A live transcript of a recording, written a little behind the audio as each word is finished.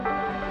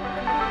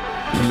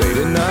Late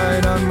at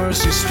night on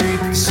Mercy Street,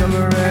 the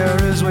summer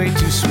air is way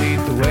too sweet.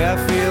 The way I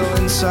feel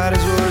inside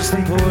is worse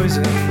than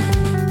poison.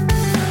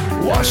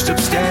 Washed up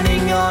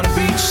standing on a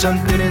beach,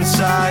 something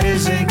inside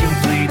is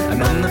incomplete.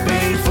 I'm on the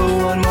bait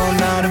for one more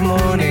night of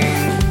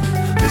mourning.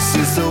 This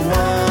is the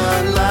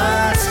one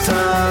last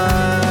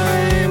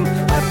time,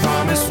 I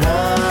promise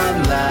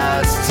one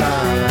last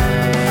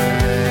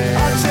time.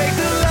 I'll take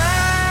the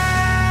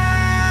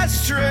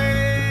last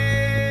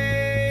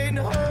train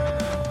home.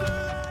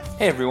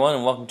 Hey everyone,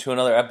 and welcome to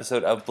another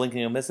episode of Blinking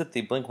You'll Miss It,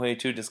 the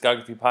Blink-182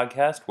 Discography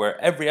Podcast, where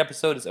every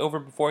episode is over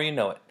before you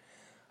know it.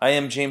 I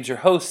am James, your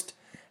host,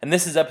 and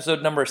this is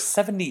episode number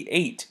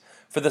 78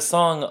 for the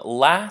song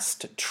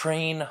Last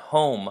Train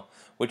Home,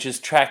 which is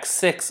track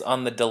 6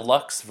 on the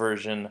deluxe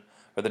version,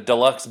 or the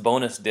deluxe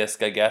bonus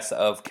disc, I guess,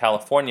 of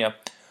California.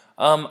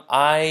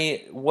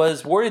 I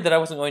was worried that I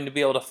wasn't going to be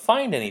able to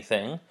find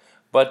anything,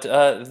 but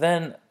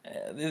then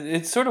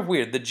it's sort of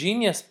weird. The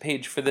Genius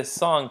page for this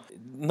song,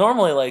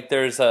 normally like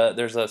there's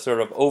a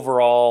sort of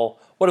overall,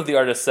 what have the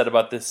artist said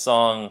about this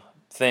song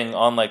thing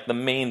on like the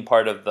main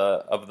part of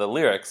the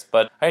lyrics,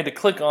 but I had to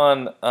click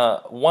on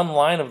one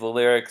line of the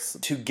lyrics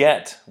to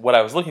get what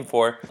I was looking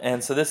for,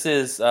 and so this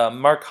is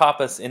Mark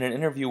Hoppus in an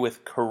interview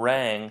with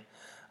Kerrang!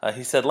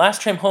 He said,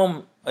 "Last Train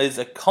Home is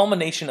a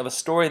culmination of a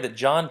story that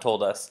John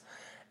told us,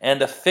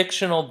 and a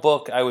fictional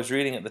book I was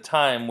reading at the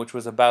time, which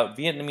was about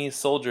Vietnamese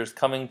soldiers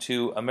coming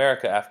to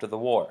America after the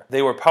war.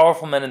 They were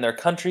powerful men in their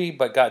country,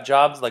 but got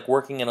jobs like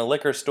working in a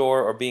liquor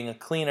store or being a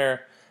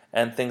cleaner,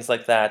 and things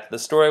like that. The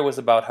story was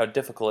about how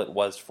difficult it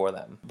was for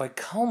them." By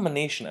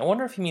culmination, I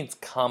wonder if he means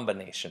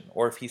combination,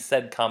 or if he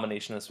said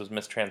combination, this was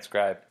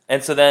mistranscribed.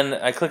 And so then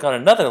I click on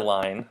another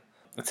line.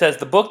 It says,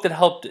 "The book that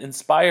helped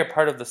inspire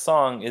part of the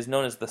song is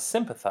known as The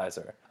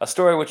Sympathizer, a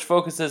story which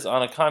focuses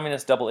on a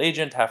communist double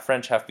agent, half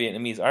French, half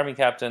Vietnamese army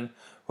captain,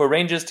 who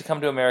arranges to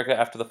come to America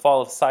after the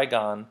fall of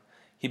Saigon.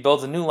 He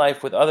builds a new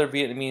life with other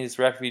Vietnamese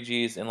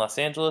refugees in Los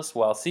Angeles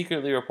while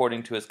secretly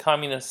reporting to his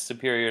communist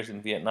superiors in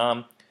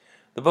Vietnam.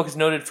 The book is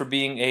noted for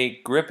being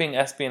a gripping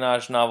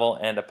espionage novel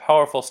and a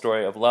powerful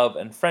story of love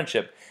and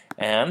friendship,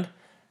 and,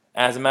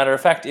 as a matter of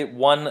fact, it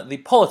won the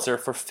Pulitzer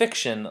for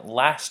fiction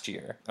last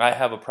year. I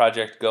have a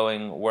project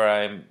going where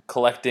I'm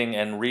collecting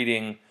and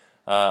reading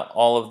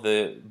all of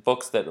the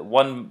books that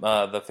won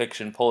the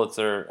fiction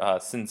Pulitzer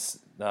since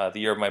the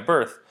year of my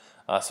birth.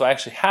 So I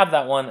actually have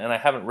that one, and I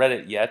haven't read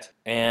it yet,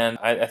 and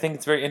I think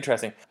it's very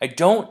interesting. I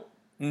don't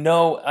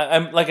know,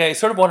 I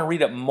sort of want to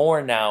read it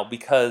more now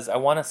because I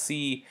want to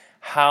see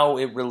how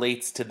it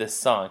relates to this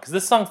song. Because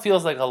this song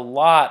feels like a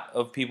lot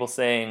of people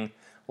saying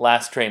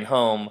Last Train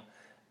Home,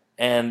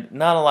 and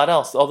not a lot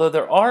else, although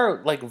there are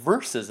like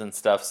verses and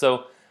stuff.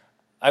 So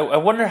I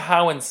wonder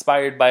how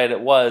inspired by it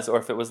was, or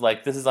if it was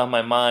like, this is on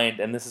my mind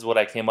and this is what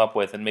I came up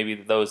with, and maybe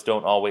those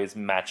don't always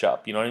match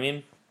up, you know what I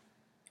mean?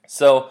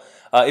 So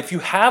if you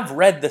have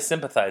read The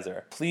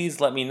Sympathizer,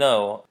 please let me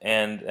know,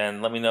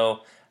 and let me know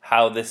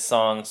how this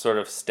song sort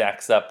of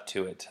stacks up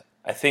to it.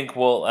 I think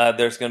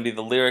there's going to be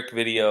the lyric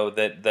video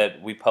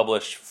that we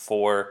publish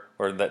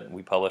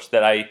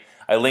that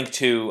I link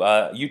to.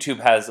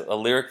 YouTube has a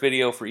lyric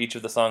video for each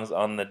of the songs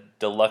on the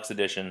deluxe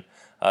edition.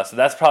 So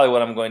that's probably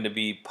what I'm going to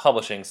be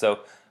publishing.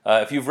 So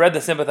if you've read The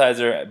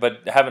Sympathizer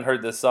but haven't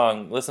heard this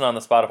song, listen on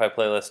the Spotify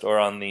playlist or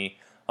on the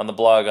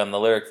blog on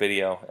the lyric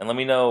video, and let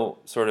me know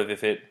sort of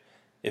if it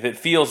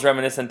feels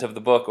reminiscent of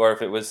the book, or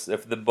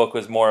if the book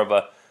was more of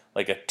a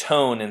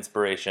tone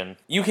inspiration.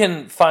 You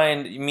can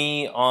find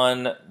me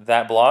on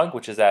that blog,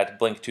 which is at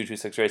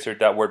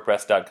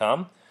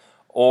blink226racer.wordpress.com,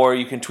 or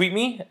you can tweet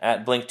me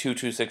at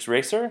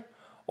blink226racer,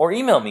 or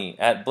email me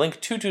at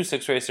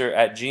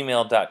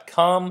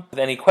blink226racer@gmail.com with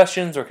any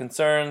questions or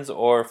concerns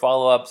or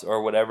follow-ups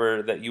or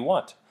whatever that you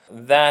want.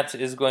 That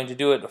is going to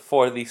do it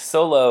for the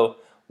solo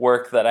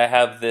work that I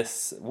have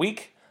this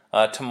week.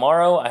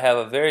 Tomorrow I have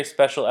a very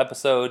special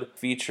episode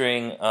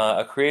featuring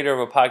a creator of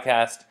a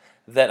podcast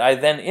that I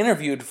then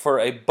interviewed for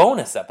a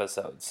bonus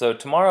episode. So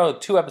tomorrow,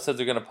 2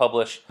 episodes are going to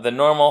publish. The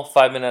normal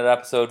 5-minute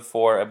episode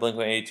for a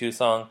Blink-182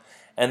 song,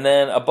 and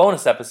then a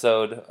bonus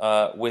episode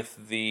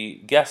with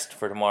the guest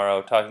for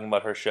tomorrow, talking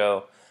about her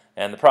show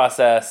and the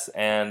process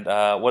and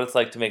what it's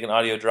like to make an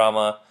audio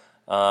drama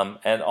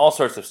and all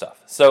sorts of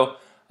stuff. So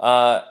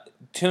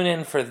tune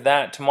in for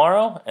that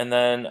tomorrow, and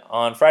then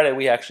on Friday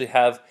we actually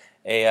have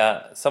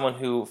someone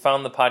who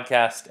found the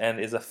podcast and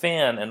is a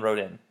fan and wrote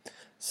in.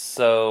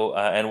 So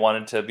and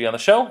wanted to be on the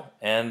show,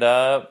 and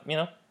I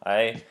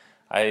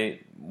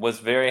was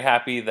very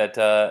happy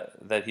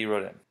that he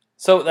wrote in.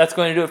 So that's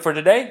going to do it for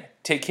today.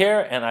 Take care,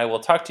 and I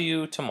will talk to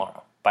you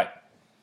tomorrow.